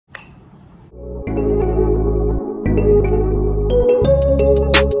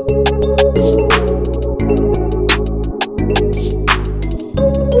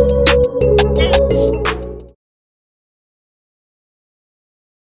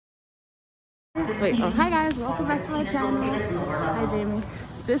Wait, oh, hi guys, welcome back to my channel. Hi Jamie.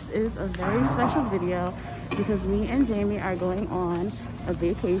 This is a very special video because me and Jamie are going on a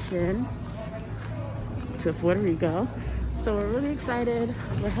vacation to Puerto Rico. So we're really excited.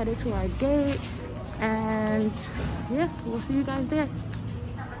 We're headed to our gate and yeah, we'll see you guys there.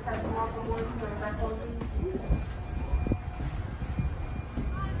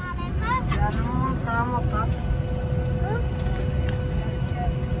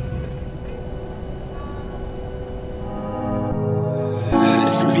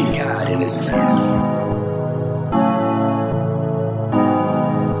 God in his plan.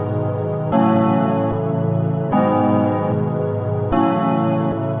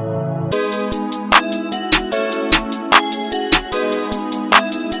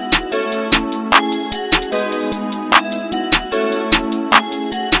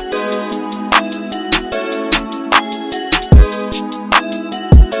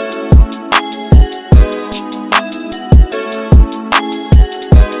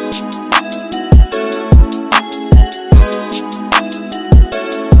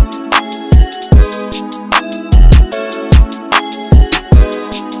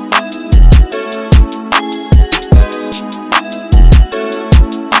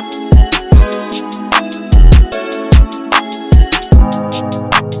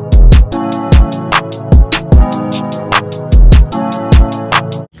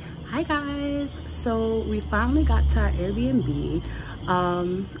 So we finally got to our Airbnb.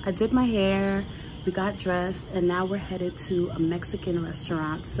 I did my hair, we got dressed, and now we're headed to a Mexican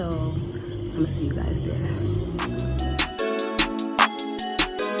restaurant. So I'm gonna see you guys there.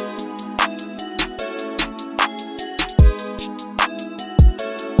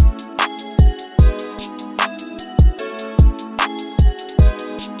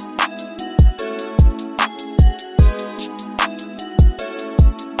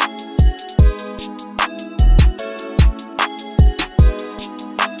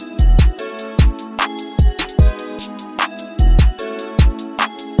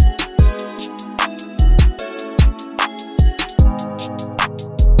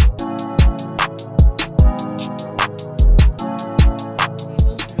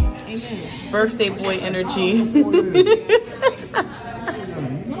 Birthday boy energy.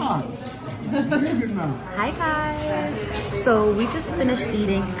 Hi guys. So we just finished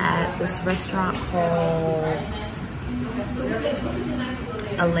eating at this restaurant called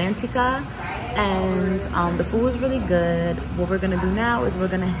Atlantica, and the food was really good. What we're gonna do now is we're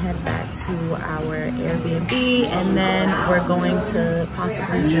gonna head back to our Airbnb, and then we're going to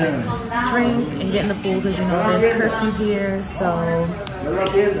possibly just drink and get in the pool because you know there's curfew here. So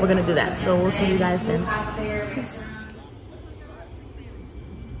we're gonna do that. So we'll see you guys then.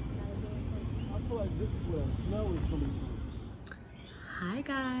 Hi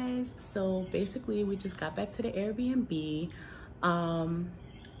guys. So basically we just got back to the Airbnb.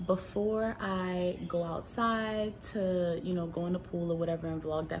 Before I go outside to, you know, go in the pool or whatever and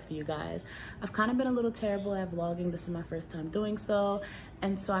vlog that for you guys, I've kind of been a little terrible at vlogging. This is my first time doing so,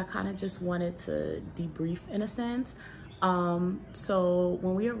 and so I kind of just wanted to debrief in a sense. So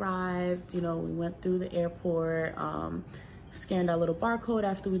when we arrived, you know, we went through the airport, scanned our little barcode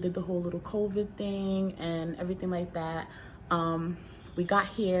after we did the whole little COVID thing and everything like that. We got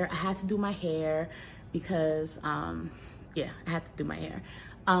here. I had to do my hair because yeah, I had to do my hair.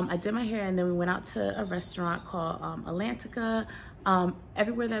 I did my hair and then we went out to a restaurant called Atlantica.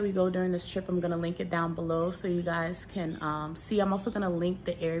 Everywhere that we go during this trip, I'm gonna link it down below so you guys can see. I'm also gonna link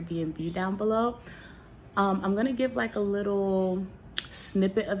the Airbnb down below. I'm gonna give like a little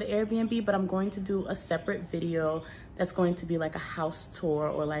snippet of the Airbnb, but I'm going to do a separate video that's going to be like a house tour,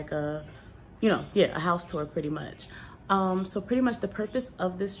 or like a, you know, yeah, a house tour pretty much. So pretty much the purpose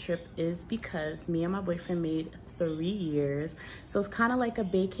of this trip is because me and my boyfriend made 3 years. So it's kind of like a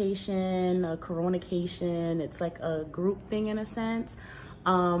vacation, a coronacation. It's like a group thing in a sense.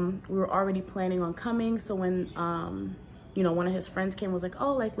 We were already planning on coming. So when, you know, one of his friends came, was like,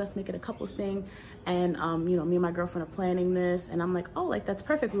 oh, like, let's make it a couples thing. And, you know, me and my girlfriend are planning this. And I'm like, oh, like, that's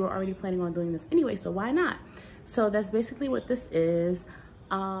perfect. We were already planning on doing this anyway, so why not? So that's basically what this is.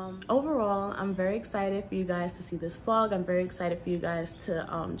 Overall, I'm very excited for you guys to see this vlog. I'm very excited for you guys to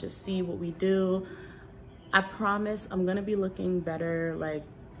just see what we do. I promise I'm gonna be looking better, like,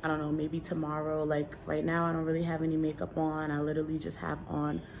 I don't know, maybe tomorrow. Like right now I don't really have any makeup on. I literally just have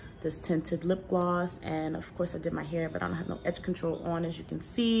on this tinted lip gloss, and of course I did my hair, but I don't have no edge control on, as you can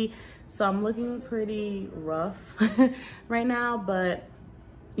see. So I'm looking pretty rough right now, but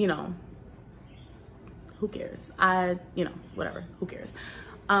you know, who cares? You know, whatever, who cares?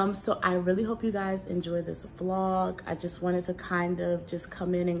 So I really hope you guys enjoy this vlog. I just wanted to kind of just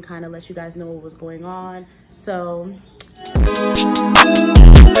come in and kind of let you guys know what was going on. So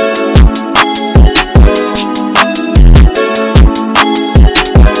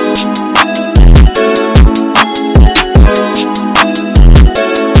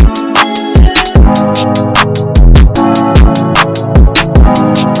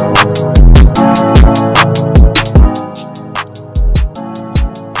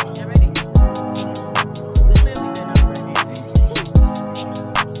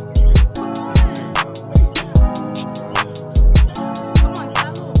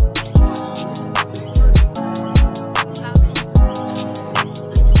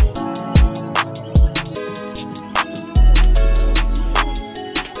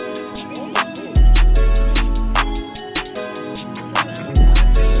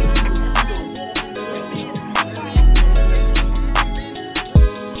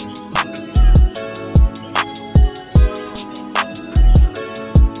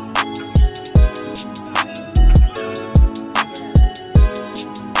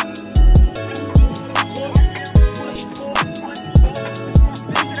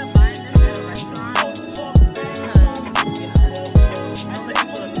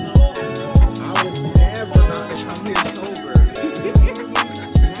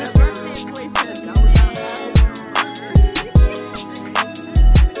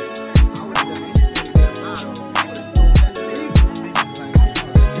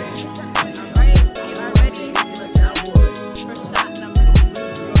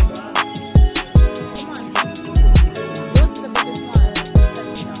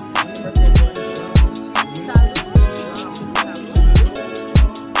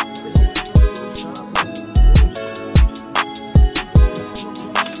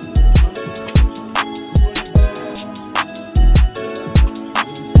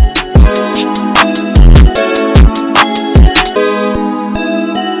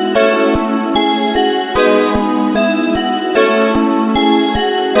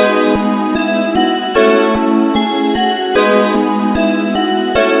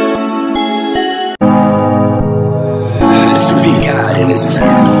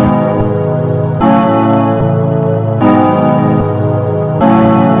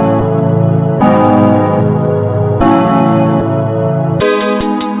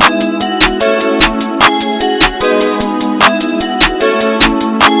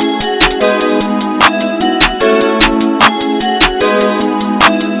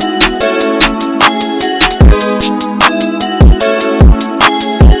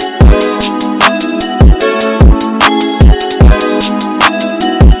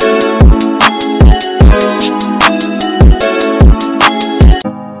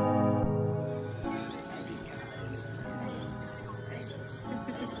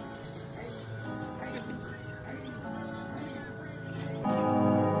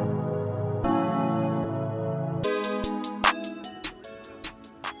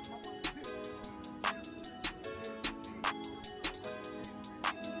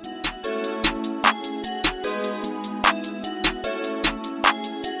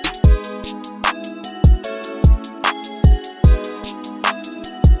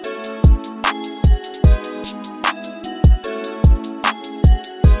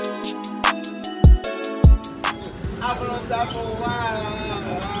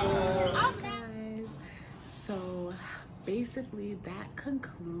guys, so basically that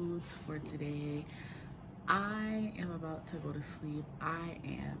concludes for today. I am about to go to sleep. I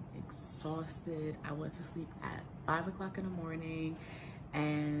am exhausted. I went to sleep at 5 o'clock in the morning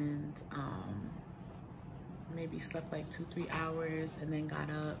and maybe slept like 2-3 hours and then got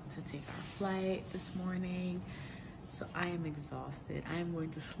up to take our flight this morning. So I am exhausted. I am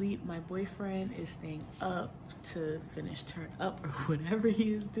going to sleep. My boyfriend is staying up to finish turn up or whatever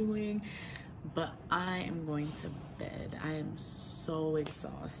he is doing, but I am going to bed. I am so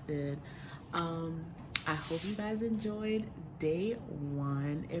exhausted. I hope you guys enjoyed day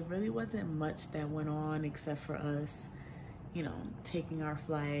one. It really wasn't much that went on except for us, you know, taking our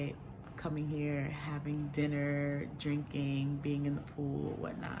flight, coming here, having dinner, drinking, being in the pool,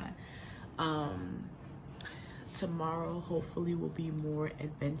 whatnot. Tomorrow hopefully will be more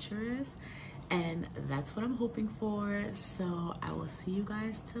adventurous, and that's what I'm hoping for. So I will see you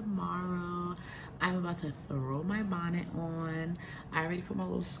guys tomorrow. I'm about to throw my bonnet on. I already put my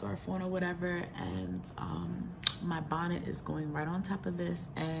little scarf on or whatever, and my bonnet is going right on top of this,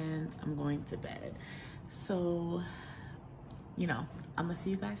 and I'm going to bed. So, you know, I'm gonna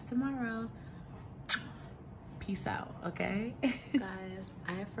see you guys tomorrow. Peace out, okay? Guys,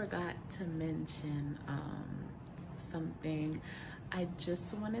 I forgot to mention something. I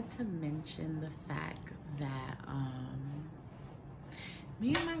just wanted to mention the fact that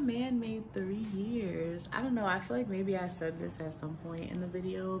me and my man made 3 years. I don't know, I feel like maybe I said this at some point in the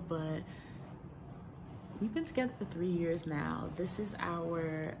video, but we've been together for 3 years now. This is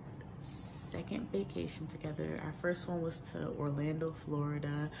our second vacation together. Our first one was to Orlando,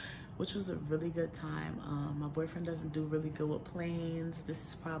 Florida, which was a really good time. My boyfriend doesn't do really good with planes. This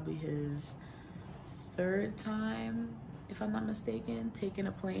is probably his 3rd time, if I'm not mistaken, taking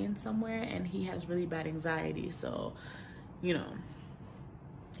a plane somewhere, and he has really bad anxiety, so you know,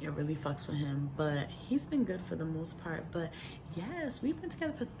 it really fucks with him, but he's been good for the most part. But yes, we've been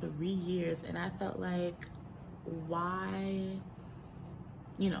together for 3 years, and I felt like, why,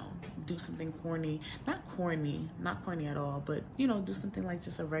 you know, do something corny, not corny at all, but you know, do something like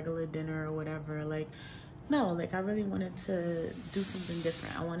just a regular dinner or whatever. Like, no, like I really wanted to do something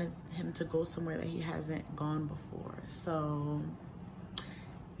different. I wanted him to go somewhere that he hasn't gone before. So,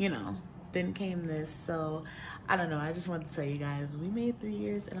 you know, then came this. So I don't know, I just wanted to tell you guys, we made 3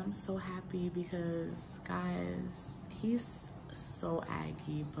 years, and I'm so happy because, guys, he's so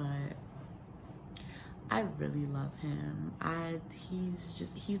aggy, but I really love him.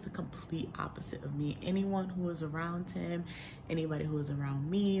 He's the complete opposite of me. Anyone who is around him, anybody who is around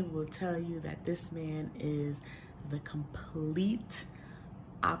me will tell you that this man is the complete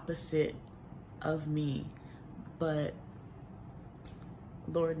opposite of me. But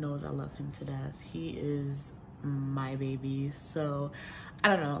Lord knows I love him to death. He is my baby. So I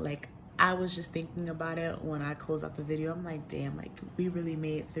don't know, like, I was just thinking about it when I closed out the video. I'm like, damn, like we really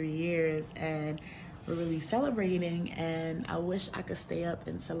made 3 years and we're really celebrating, and I wish I could stay up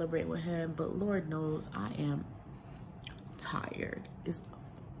and celebrate with him, but Lord knows I am tired.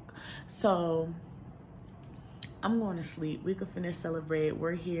 So I'm going to sleep. We could finish celebrate.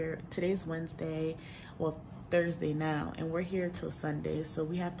 We're here. Today's Wednesday, well, Thursday now, and we're here till Sunday, so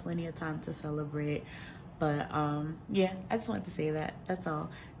we have plenty of time to celebrate. But yeah, I just wanted to say that. That's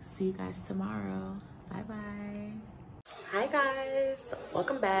all. See you guys tomorrow. Bye bye. Hi guys,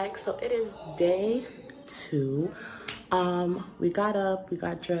 welcome back. So it is day 2. We got up, we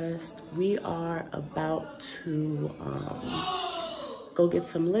got dressed. We are about to go get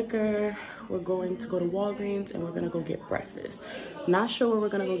some liquor. We're going to go to Walgreens, and we're gonna go get breakfast. Not sure where we're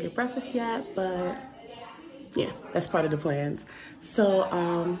gonna go get breakfast yet, but yeah, that's part of the plans. So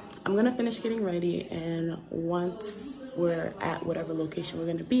I'm gonna finish getting ready, and once we're at whatever location we're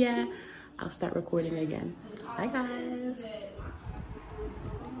gonna be at, I'll start recording again. Bye guys.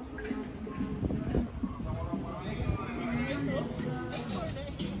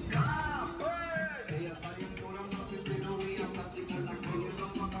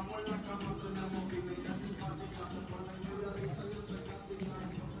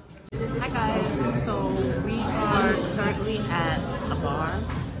 Hi guys, so we are currently at a bar.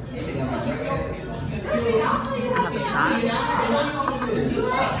 I have a shot.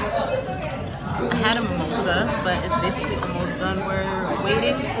 I had a mimosa, but it's basically almost done. We're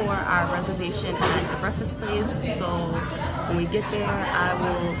waiting for our reservation at the breakfast place, so when we get there, I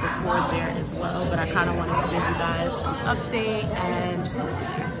will record there as well, but I kind of wanted to give you guys an update and just go from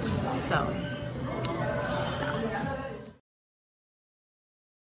there. So.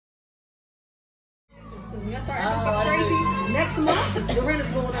 Next month, the rent is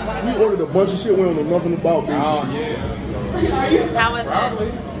going up. We ordered a bunch of shit we don't know nothing about, bitch. Oh, yeah. How is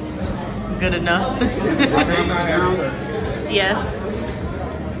it? Good enough. Yes.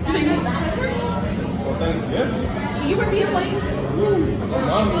 Can you repeat it, please?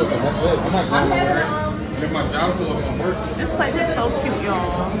 That's it. I'm not going to get my job to look at work. This place is so cute,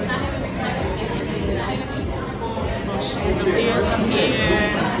 y'all. Little chandeliers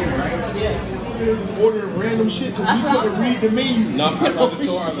here. Just ordering random shit because we couldn't read the menu. No, I got the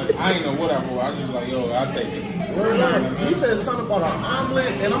store. I was like, I ain't know what I bought. I just like, yo, I'll take it. He said something about an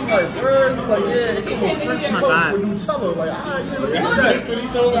omelet, and I'm like, word? He's like, yeah, it came with French toast with Nutella. Like, all right, yeah, That's what he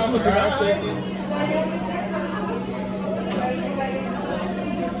told me. I'm like, I'll take it.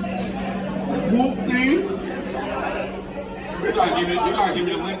 Whoop-dee. You gotta give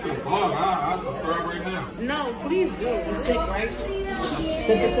me the link to the vlog. I'll subscribe right now. No, please do. It's thick, right?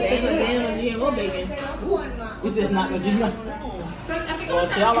 Damn, GMO bacon. It's just not gonna do nothing. Well,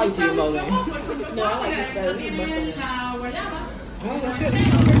 see, I like GMO then. No, I like this better. This is much better.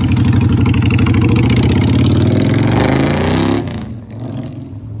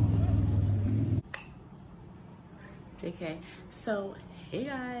 JK. So, hey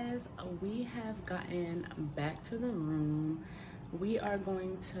guys, we have gotten back to the room. We are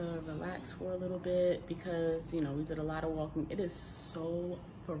going to relax for a little bit because, you know, we did a lot of walking. It is so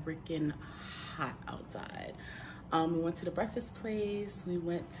freaking hot outside. We went to the breakfast place. We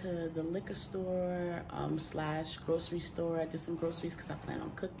went to the liquor store slash grocery store. I did some groceries because I plan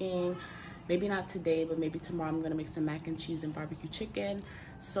on cooking. Maybe not today, but maybe tomorrow I'm gonna make some mac and cheese and barbecue chicken.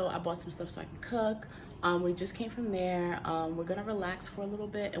 So I bought some stuff so I can cook. We just came from there. We're gonna relax for a little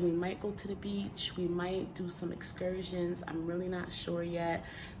bit and we might go to the beach. We might do some excursions. I'm really not sure yet.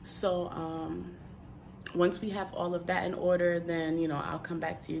 So once we have all of that in order, then, you know, I'll come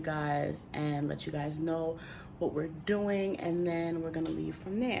back to you guys and let you guys know what we're doing, and then we're gonna leave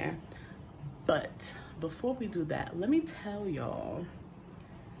from there. But before we do that, let me tell y'all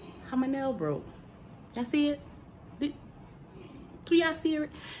how my nail broke. Y'all see it? Do y'all see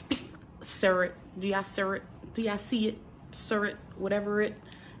it? Sir it. Do y'all sir it? Do y'all see it? Sir it? Whatever it.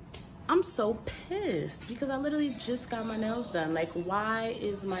 I'm so pissed because I literally just got my nails done. Like, why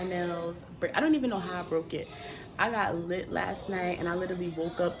is my nails break? I don't even know how I broke it. I got lit last night and I literally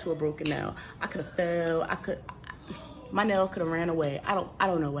woke up to a broken nail. I could have fell. My nail could have ran away. I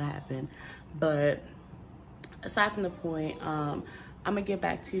don't know what happened. But aside from the point, I'm gonna get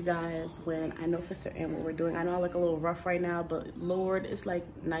back to you guys when I know for certain what we're doing. I know I look a little rough right now, but Lord, it's like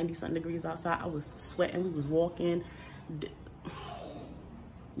 90-something degrees outside. I was sweating. We was walking.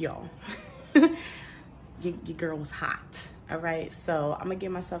 Y'all, your girl was hot. All right, so I'm gonna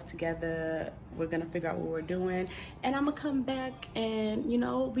get myself together. We're gonna figure out what we're doing, and I'm gonna come back and, you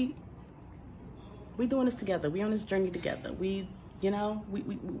know, we doing this together. We on this journey together. We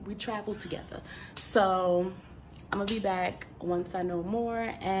travel together. So I'm gonna be back once I know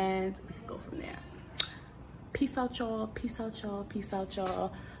more, and we can go from there. Peace out, y'all. Peace out, y'all. Peace out,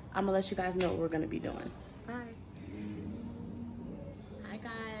 y'all. I'm gonna let you guys know what we're gonna be doing. Bye. Hi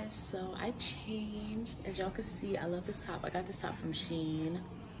guys. So I changed. As y'all can see, I love this top. I got this top from Shein.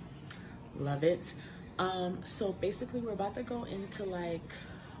 Love it. So basically we're about to go into like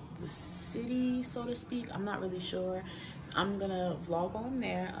the city, so to speak. I'm not really sure. I'm gonna vlog while I'm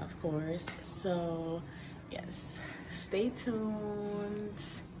there, of course. So yes, stay tuned.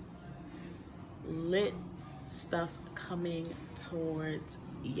 Lit stuff coming towards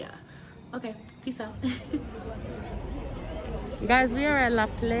ya. Okay, peace out. Guys, we are at La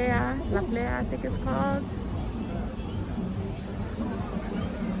Playa. La Playa, I think it's called.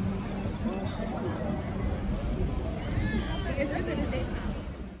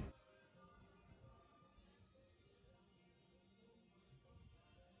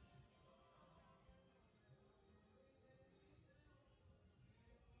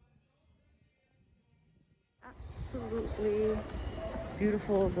 Absolutely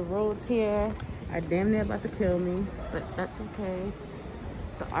beautiful. The roads here are damn near about to kill me, but that's okay.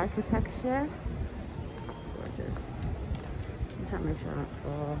 The architecture, it's gorgeous. I'm trying to make sure I don't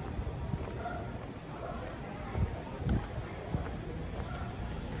fall.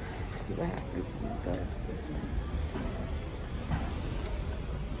 Let's see what happens when we go this way.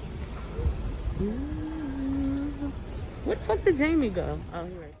 Ooh. Where the fuck did Jamie go? Oh,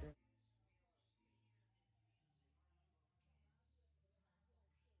 he's right there.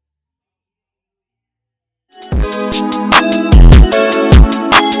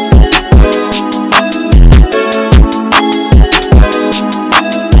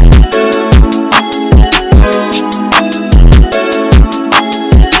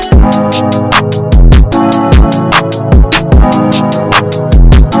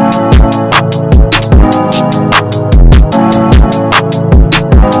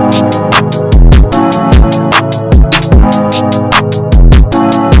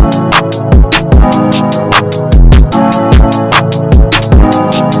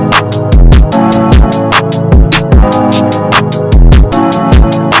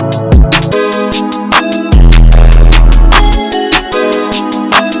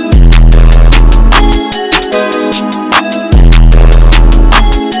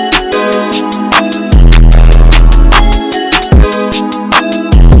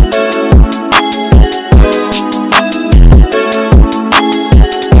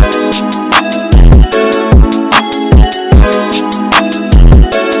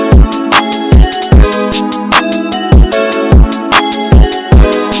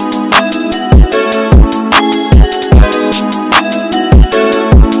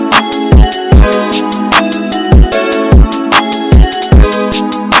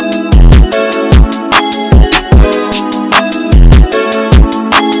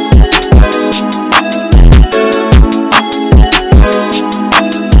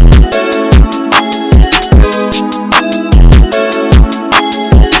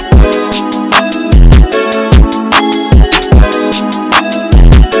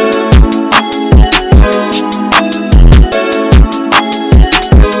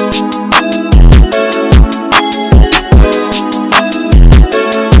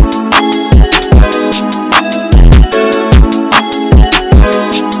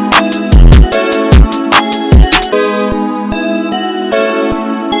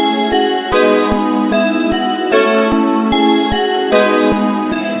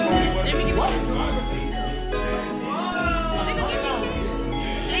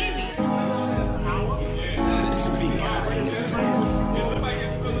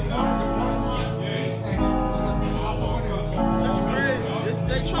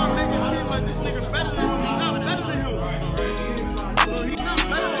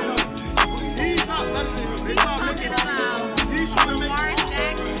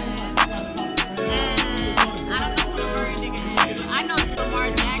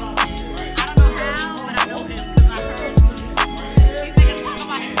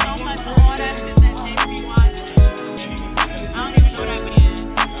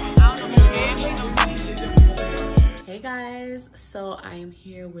 so I am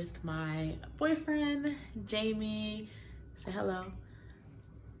here with my boyfriend, Jamie. Say hello.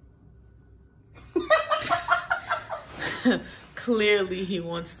 Clearly he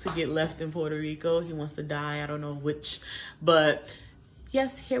wants to get left in Puerto Rico. He wants to die. I don't know which, but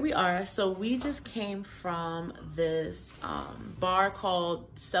yes, here we are. So we just came from this bar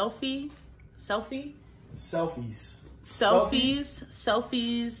called Selfies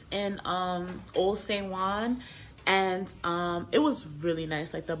in Old St. Juan, and it was really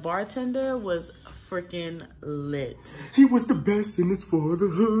nice. Like, the bartender was freaking lit. He was the best in his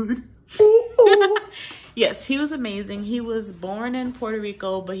fatherhood. Ooh, ooh. Yes, he was amazing. He was born in Puerto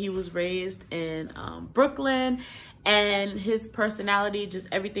Rico, but he was raised in Brooklyn, and his personality, just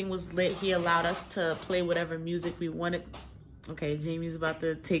everything was lit. He allowed us to play whatever music we wanted. Okay, Jamie's about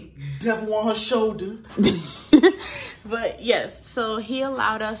to take devil on her shoulder. But yes, so he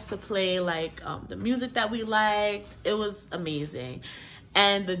allowed us to play like the music that we liked. It was amazing,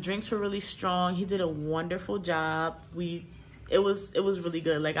 and the drinks were really strong. He did a wonderful job. It was really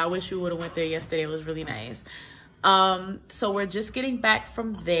good. Like, I wish we would have went there yesterday. It was really nice. So we're just getting back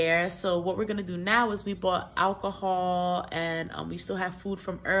from there. So what we're gonna do now is we bought alcohol, and we still have food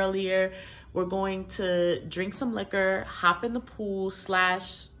from earlier. We're going to drink some liquor, hop in the pool /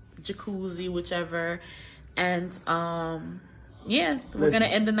 jacuzzi, whichever, and yeah, we're gonna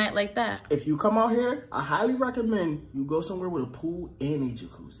end the night like that. If you come out here, I highly recommend you go somewhere with a pool and a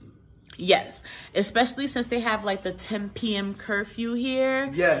jacuzzi. Yes, especially since they have like the 10 p.m. curfew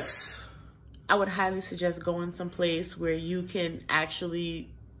here. Yes. I would highly suggest going someplace where you can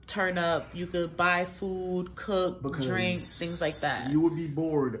actually turn up. You could buy food, cook, drink, things like that. You would be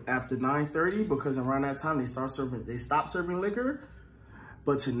bored after 9:30 because around that time they stop serving liquor.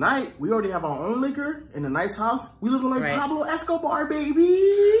 But tonight, we already have our own liquor in a nice house. We living like Pablo Escobar,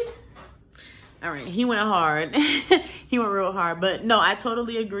 baby. All right, he went hard. He went real hard. But no, I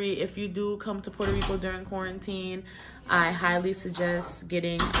totally agree. If you do come to Puerto Rico during quarantine, I highly suggest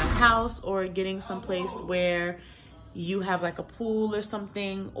getting a house or getting someplace where you have like a pool or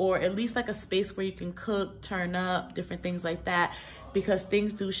something, or at least like a space where you can cook, turn up, different things like that, because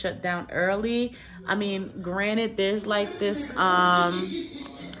things do shut down early. I mean, granted, there's like this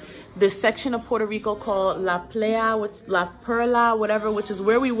section of Puerto Rico called La Perla, whatever, which is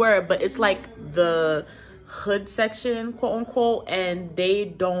where we were, but it's like the hood section, quote unquote, and they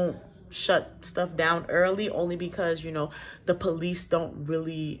don't shut stuff down early, only because, you know, the police don't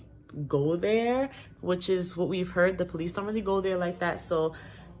really go there, which is what we've heard. The police don't really go there like that, so,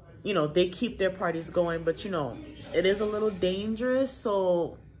 you know, they keep their parties going, but, you know, it is a little dangerous,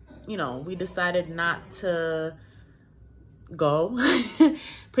 so, you know, we decided not to go.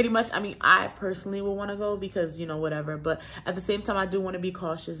 Pretty much. I mean, I personally would want to go because, you know, whatever, but at the same time, I do want to be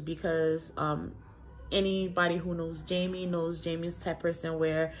cautious because anybody who knows Jamie's the type of person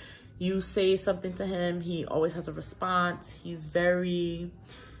where you say something to him, he always has a response. He's very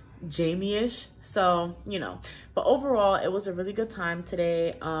Jamie-ish, so, you know. But overall, it was a really good time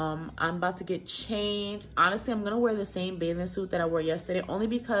today. I'm about to get changed. Honestly, I'm gonna wear the same bathing suit that I wore yesterday, only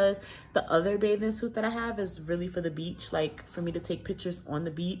because the other bathing suit that I have is really for the beach, like for me to take pictures on the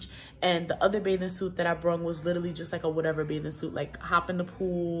beach, and the other bathing suit that I brought was literally just like a whatever bathing suit, like hop in the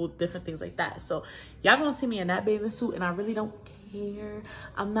pool, different things like that. So y'all gonna see me in that bathing suit, and I really don't care.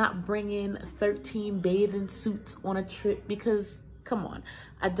 I'm not bringing 13 bathing suits on a trip because, come on,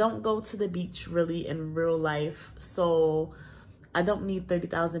 I don't go to the beach really in real life, so I don't need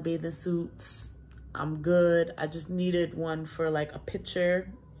 30,000 bathing suits. I'm good. I just needed one for like a picture,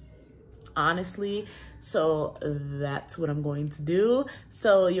 honestly. So that's what I'm going to do.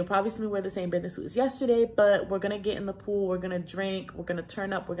 So you'll probably see me wear the same bathing suit as yesterday, but we're gonna get in the pool, we're gonna drink, we're gonna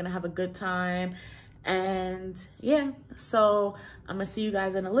turn up, we're gonna have a good time. And yeah, so I'm gonna see you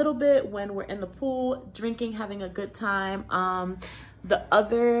guys in a little bit when we're in the pool, drinking, having a good time. The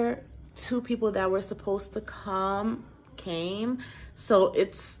other two people that were supposed to come came, so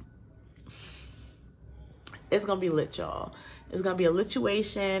it's gonna be lit, y'all. It's gonna be a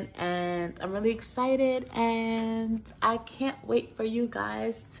lituation, and I'm really excited, and I can't wait for you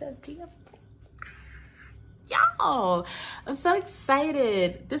guys to be a y'all. I'm so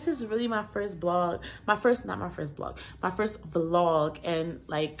excited. This is really my first vlog, my first vlog, and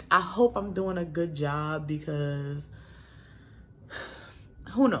like, I hope I'm doing a good job, because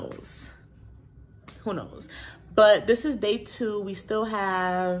who knows, but this is day 2. We still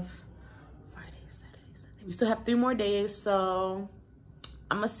have Friday, Saturday, Sunday. We still have 3 more days, so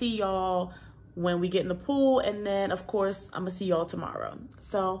I'm gonna see y'all when we get in the pool, and then of course I'm gonna see y'all tomorrow.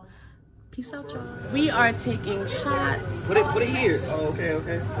 So peace out, y'all. We are taking shots. Put it here. Oh, okay.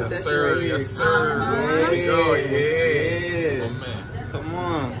 Yes, sir. Yes, sir. There you go. Yeah. man. Come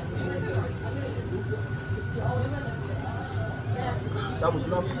on. That was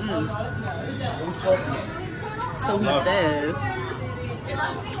nothing. What was talking? So he says.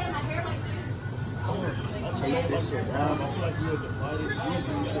 Taste this shit, I feel like we are divided.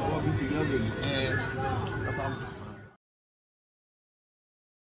 Usually we should all be together. And That's how I'm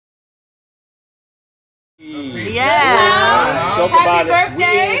Yes. Talk Happy about it.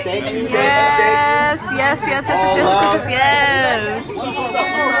 birthday. Thank you. Yes. Yes. Yes. Yes. Yes. Yes.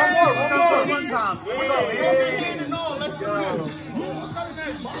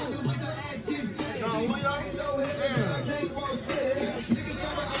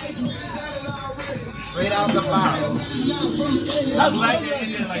 Straight out the bottle. That's like it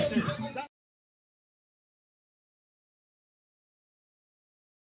ended like this.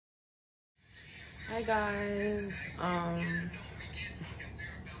 Hi guys.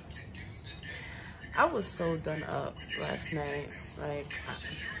 I was so done up last night. Like,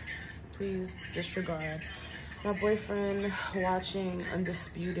 please disregard my boyfriend watching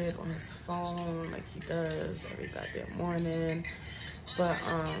Undisputed on his phone like he does every goddamn morning. But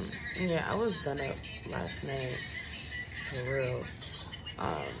yeah, I was done up last night for real.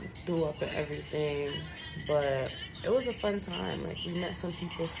 Threw up and everything, but it was a fun time. Like, we met some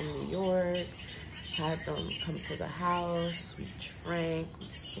people from New York, had them come to the house, we drank, we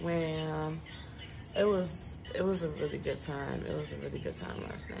swam. It was a really good time. It was a really good time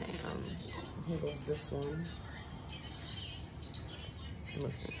last night. Here goes this one.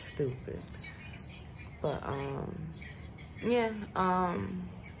 Looking stupid. But yeah,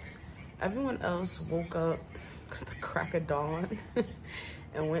 everyone else woke up at the crack of dawn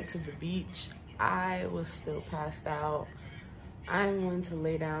and went to the beach. I was still passed out. I'm going to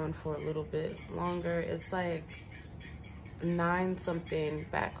lay down for a little bit longer. It's like 9 something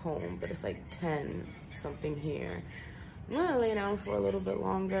back home, but it's like 10 something here. I'm gonna lay down for a little bit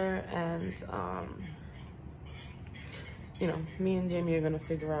longer, and you know, me and Jamie are gonna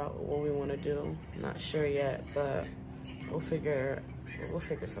figure out what we want to do. Not sure yet, but we'll figure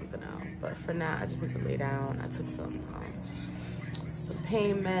something out. But for now, I just need to lay down. I took some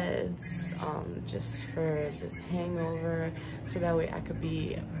pain meds just for this hangover, so that way I could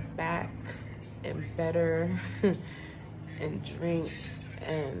be back and better and drink,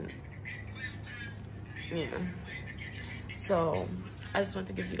 and yeah. So I just want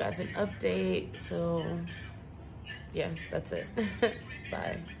to give you guys an update. So yeah, that's it.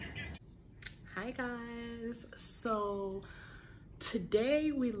 Bye. Hi guys. So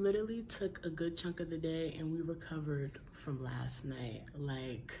today we literally took a good chunk of the day and we recovered from last night.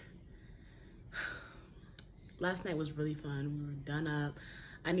 Like, last night was really fun. We were done up.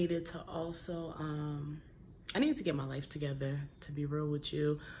 I needed to also I needed to get my life together, to be real with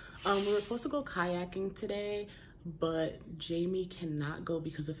you. We were supposed to go kayaking today, but Jamie cannot go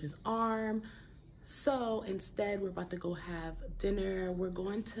because of his arm. So instead, we're about to go have dinner. We're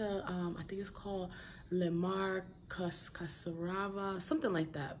going to, I think it's called Le Mar Casarava, something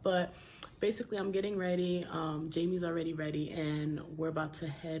like that. But basically, I'm getting ready. Jamie's already ready, and we're about to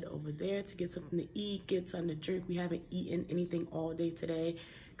head over there to get something to eat, get something to drink. We haven't eaten anything all day today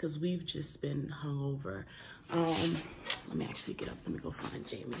because we've just been hungover. Let me actually get up. Let me go find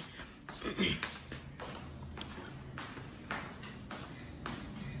Jamie.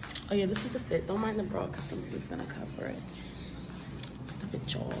 Oh yeah, this is the fit. Don't mind the bra because somebody's gonna cover it. It's the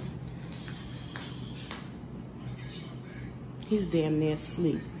fit, y'all. He's damn near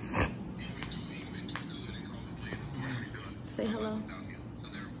asleep. Say hello.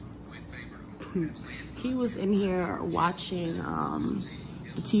 He was in here watching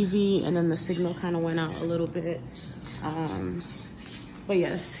the TV, and then the signal kind of went out a little bit. But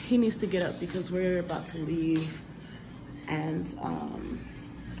yes, he needs to get up because we're about to leave, and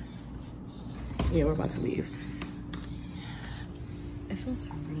yeah, we're about to leave. It feels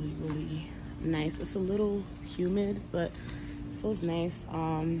really, really nice. It's a little humid, but it feels nice.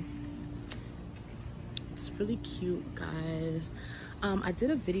 It's really cute, guys. I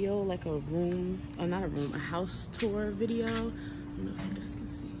did a video, like a room, or not a room, a house tour video. I don't know if you guys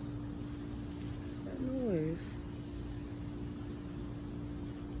can see. What's that noise?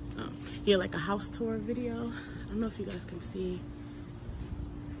 Oh, yeah, like a house tour video. I don't know if you guys can see.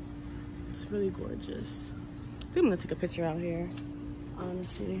 It's really gorgeous. I think I'm gonna take a picture out here,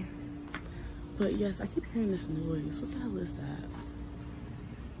 honestly. But yes, I keep hearing this noise. What the hell is that?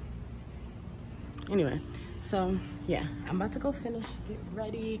 Anyway, so yeah, I'm about to go finish, get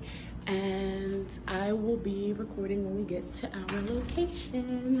ready, and I will be recording when we get to our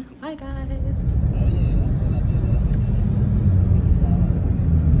location. Bye guys.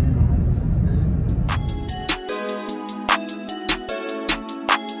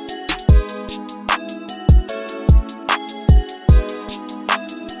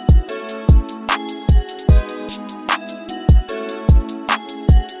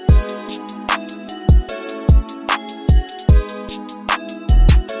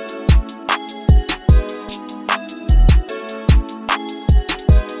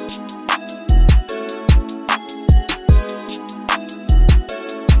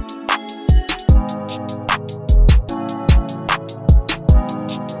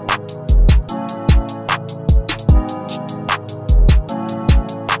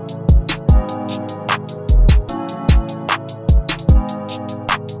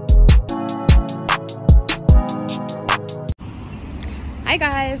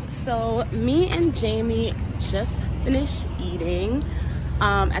 guys, so me and Jamie just finished eating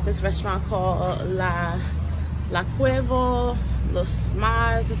at this restaurant called La Cuevo, Los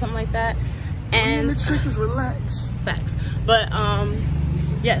Mars or something like that. And the trenches, relax. Facts. But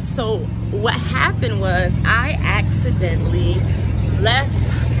yes, so what happened was I accidentally left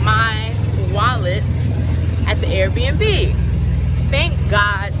my wallet at the Airbnb. Thank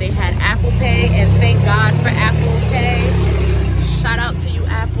God they had Apple Pay, and thank God for Apple Pay. Shout out to you,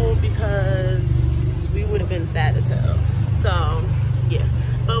 Apple, because we would have been sad as hell. So yeah,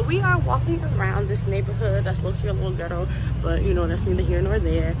 but we are walking around this neighborhood that's low-key a little ghetto, but you know, that's neither here nor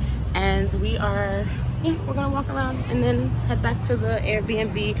there. And we are, yeah, we're gonna walk around and then head back to the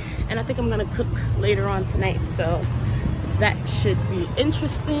Airbnb, and I think I'm gonna cook later on tonight, so that should be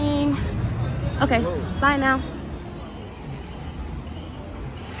interesting. Okay, bye now.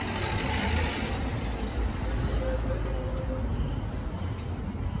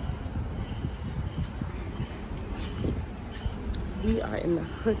 We are in the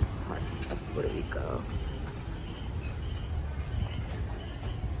hood part of Puerto Rico.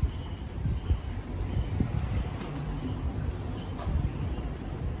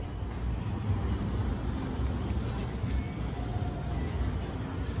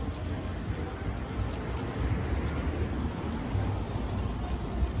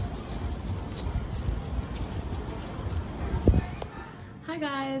 Hi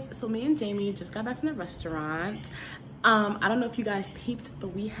guys, so me and Jamie just got back from the restaurant. I don't know if you guys peeped, but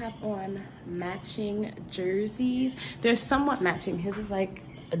we have on matching jerseys. They're somewhat matching. His is like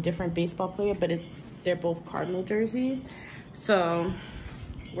a different baseball player, but they're both Cardinal jerseys. So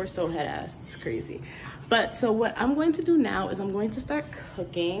we're so head ass, it's crazy. But so what I'm going to do now is I'm going to start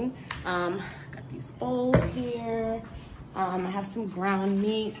cooking. Got these bowls here. I have some ground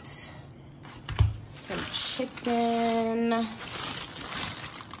meat, some chicken.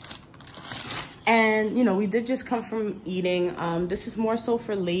 And you know, we did just come from eating. This is more so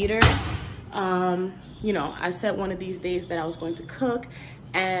for later. You know, I said one of these days that I was going to cook,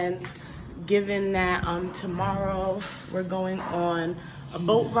 and given that tomorrow we're going on a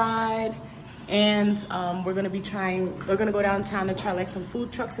boat ride, and we're gonna go downtown to try like some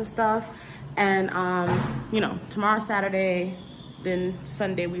food trucks and stuff. And you know, tomorrow Saturday, then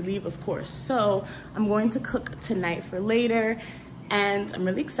Sunday we leave, of course. So I'm going to cook tonight for later. And I'm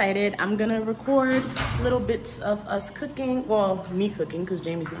really excited. I'm gonna record little bits of us cooking, well, me cooking, because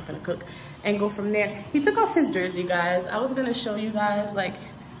Jamie's not gonna cook, and go from there. He took off his jersey, guys. I was gonna show you guys like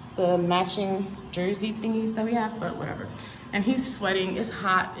the matching jersey thingies that we have, but whatever. And he's sweating, it's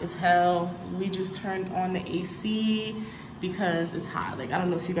hot as hell. We just turned on the AC because it's hot. Like, I don't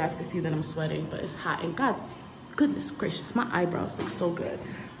know if you guys can see that I'm sweating, but it's hot. And God, goodness gracious, my eyebrows look so good.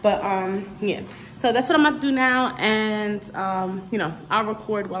 But yeah, so that's what I'm about to do now. And you know, I'll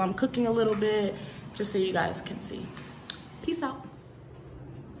record while I'm cooking a little bit, just so you guys can see. Peace out.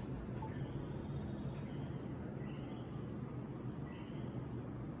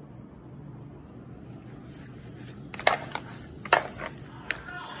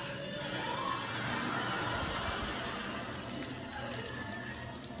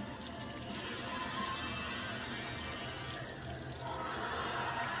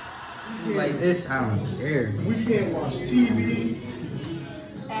 Like this, I don't care. We can't watch TV.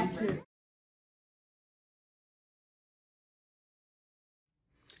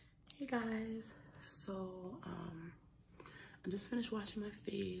 Hey guys, so I just finished washing my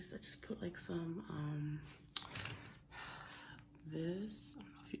face. I just put like some this, I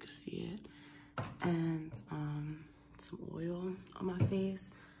don't know if you can see it, and some oil on my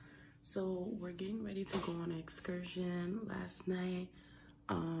face. So we're getting ready to go on an excursion. Last night,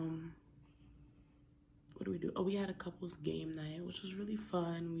 what do we do? Oh, we had a couples game night, which was really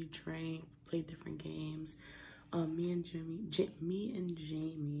fun. We drank, played different games. Me and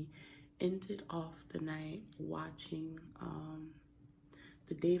Jamie ended off the night watching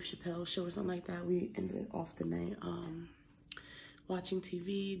the Dave Chappelle show or something like that. We ended off the night watching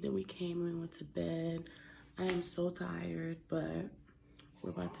TV. Then we came and went to bed. I am so tired, but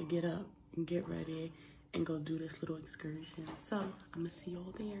we're about to get up and get ready and go do this little excursion. So I'm gonna see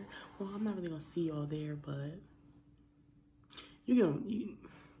y'all there. Well, I'm not really gonna see y'all there, but you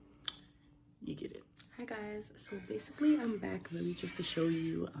get it. Hi guys, so basically I'm back really just to show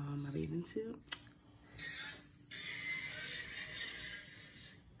you my bathing suit.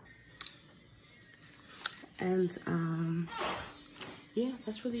 And yeah,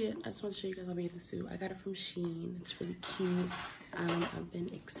 that's really it. I just want to show you guys my bathing suit. I got it from Shein. It's really cute. I've been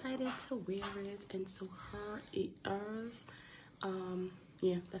excited to wear it, and so her it is.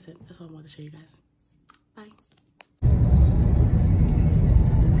 Yeah, that's it. That's all I wanted to show you guys. Bye.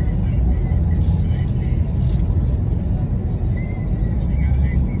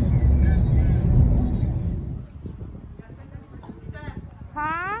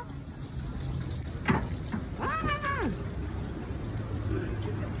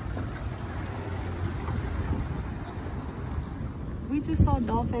 we just saw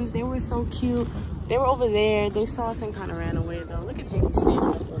dolphins. They were so cute. They were over there. They saw us and kind of ran away though. Look at Jamie standing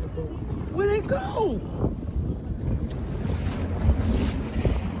up on the boat. Where'd they go?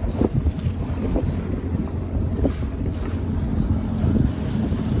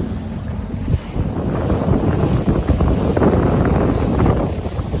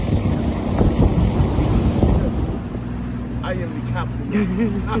 I am the captain.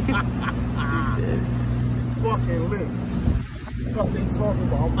 Stupid. Fucking lit. What they talking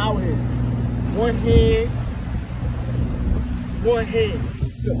about? I'm out here. One head.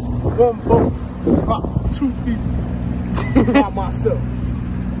 One boat. 2 people. By myself.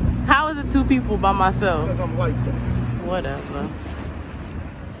 How is it 2 people by myself? Because I'm like that. Whatever.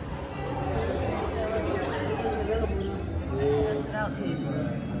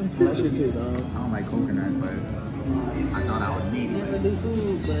 That shit tastes, I don't like coconut, but I thought I would need it.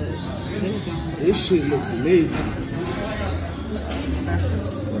 This shit looks amazing.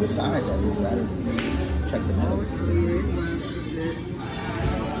 Well, the sides at least, I didn't check them out.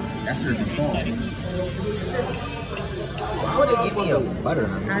 That's your default. Why would they give me a butter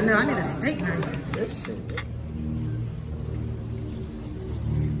knife? I know, I need a steak knife. This shit.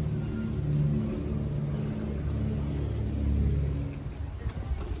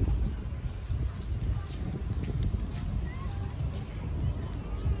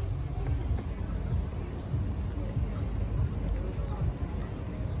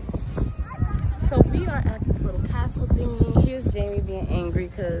 So we are at this little castle thingy. Here's Jamie being angry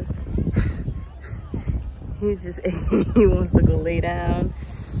because he wants to go lay down,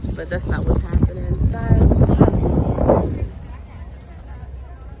 but that's not what's happening, guys.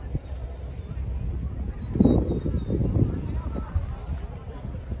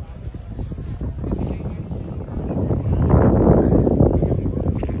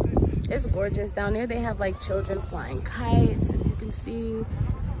 It's gorgeous down there. They have like children flying kites, if you can see.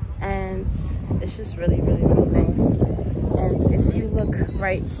 And it's just really, really, really nice. And if you look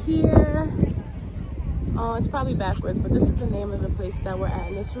right here, oh, it's probably backwards, but this is the name of the place that we're at.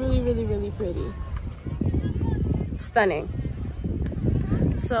 And it's really, really, really pretty. Stunning.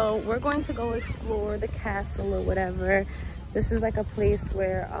 So we're going to go explore the castle or whatever. This is like a place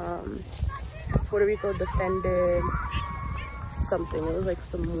where Puerto Rico defended something. It was like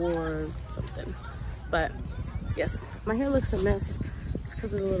some war or something. But yes, my hair looks a mess.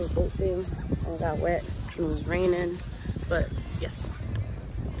 Because of the little boat thing, I got wet and it was raining, but yes.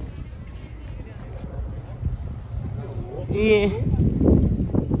 Yeah.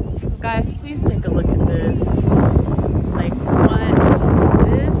 Guys, please take a look at this. Like, what?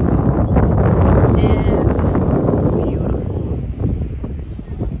 This is beautiful.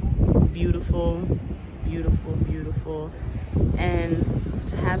 Beautiful, beautiful, beautiful. And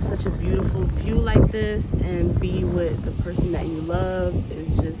to have such a beautiful view like this and be with the person that you love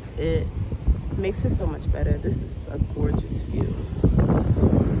is just, it makes it so much better. This is a gorgeous view.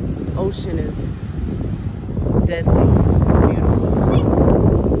 Ocean is deadly beautiful.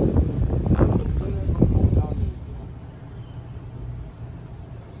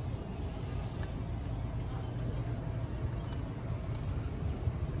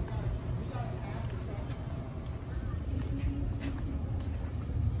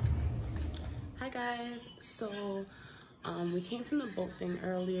 Hi guys, so we came from the boat thing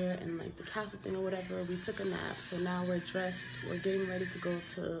earlier and like the castle thing or whatever. We took a nap, so now we're dressed. We're getting ready to go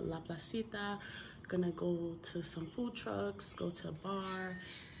to La Placita. Gonna go to some food trucks, go to a bar,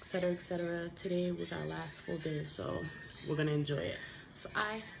 etc., etc. Today was our last full day, so we're gonna enjoy it. So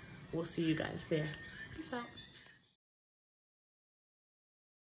I will see you guys there. Peace out.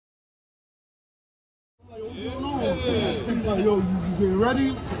 He's like, yo, you getting ready?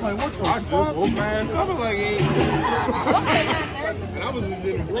 I'm like, what the fuck? I was like, hey. And I was just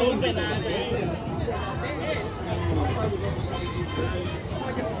in the room.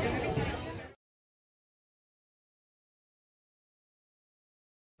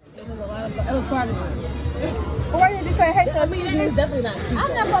 It was part of it. Why did you say, hey, so me? It's definitely not. I'm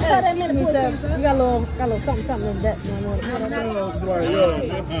not gonna tell that minute. You got a little something in that.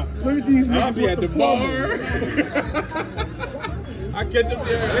 Look at these niggas. I'll be at the bar. I catch them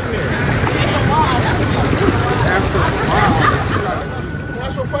there. Can I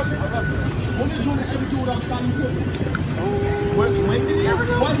ask you a question? When did Jordan ever do without Scottie Pippen? When did he ever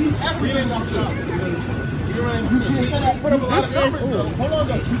do? What he ever did without Scottie Pippen? You can't say that. Hold on,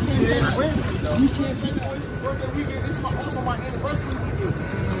 though. You can't say that. You can't say that. Birthday weekend. This is also my anniversary weekend.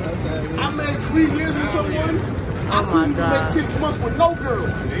 I made 3 years with someone. I couldn't even make 6 months with no girl.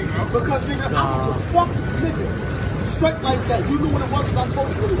 Because nigga, I was a fucking nigga. Straight like that. You knew what it was because I told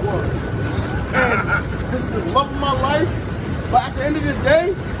you what it was. And this is the love of my life. But at the end of the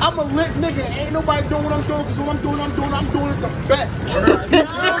day, I'm a lit nigga. Ain't nobody doing what I'm doing, because what I'm doing it the best. So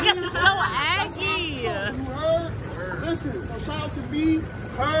aggy. You heard? Listen, so shout out to me,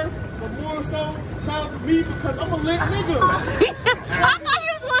 her, but more so, shout out to me because I'm a lit nigga. I thought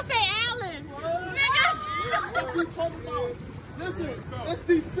you was gonna say Alan. What we talking about? Listen, it's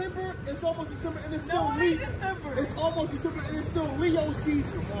December, it's almost December, and it's still Leo. It's almost December, and it's still Leo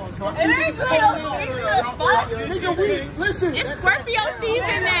season. It ain't Leo season. Nigga, listen. It's Scorpio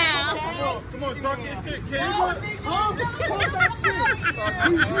season now. Come on, talk your shit, kid. Talk that shit.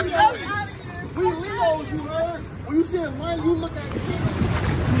 We Leos, you heard? When you see a line, you look at it.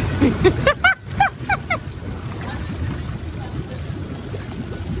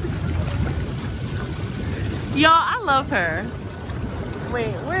 Y'all, I love her.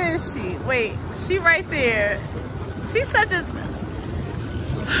 Wait, where is she? Wait, she right there. She's such a...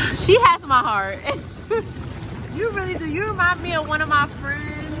 She has my heart. You really do. You remind me of one of my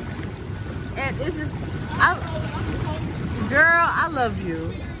friends. And it's just... Girl, I love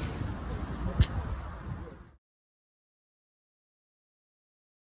you.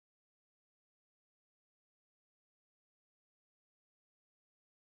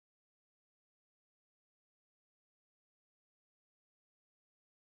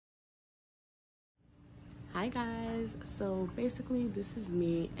 Hi guys, so basically this is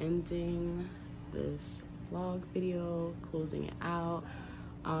me ending this vlog video, closing it out.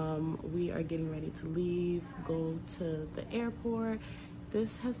 We are getting ready to leave, go to the airport.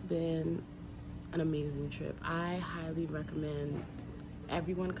 This has been an amazing trip. I highly recommend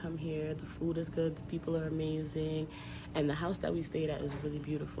everyone come here. The food is good, the people are amazing, and the house that we stayed at is really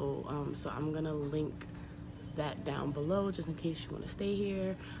beautiful. So I'm gonna link that down below just in case you want to stay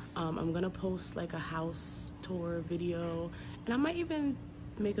here. I'm gonna post like a house tour video, and I might even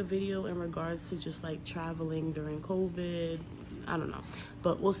make a video in regards to just like traveling during COVID. I don't know,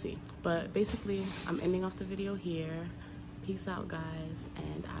 but we'll see. But basically I'm ending off the video here. Peace out guys,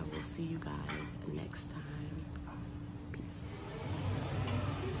 and I will see you guys next time.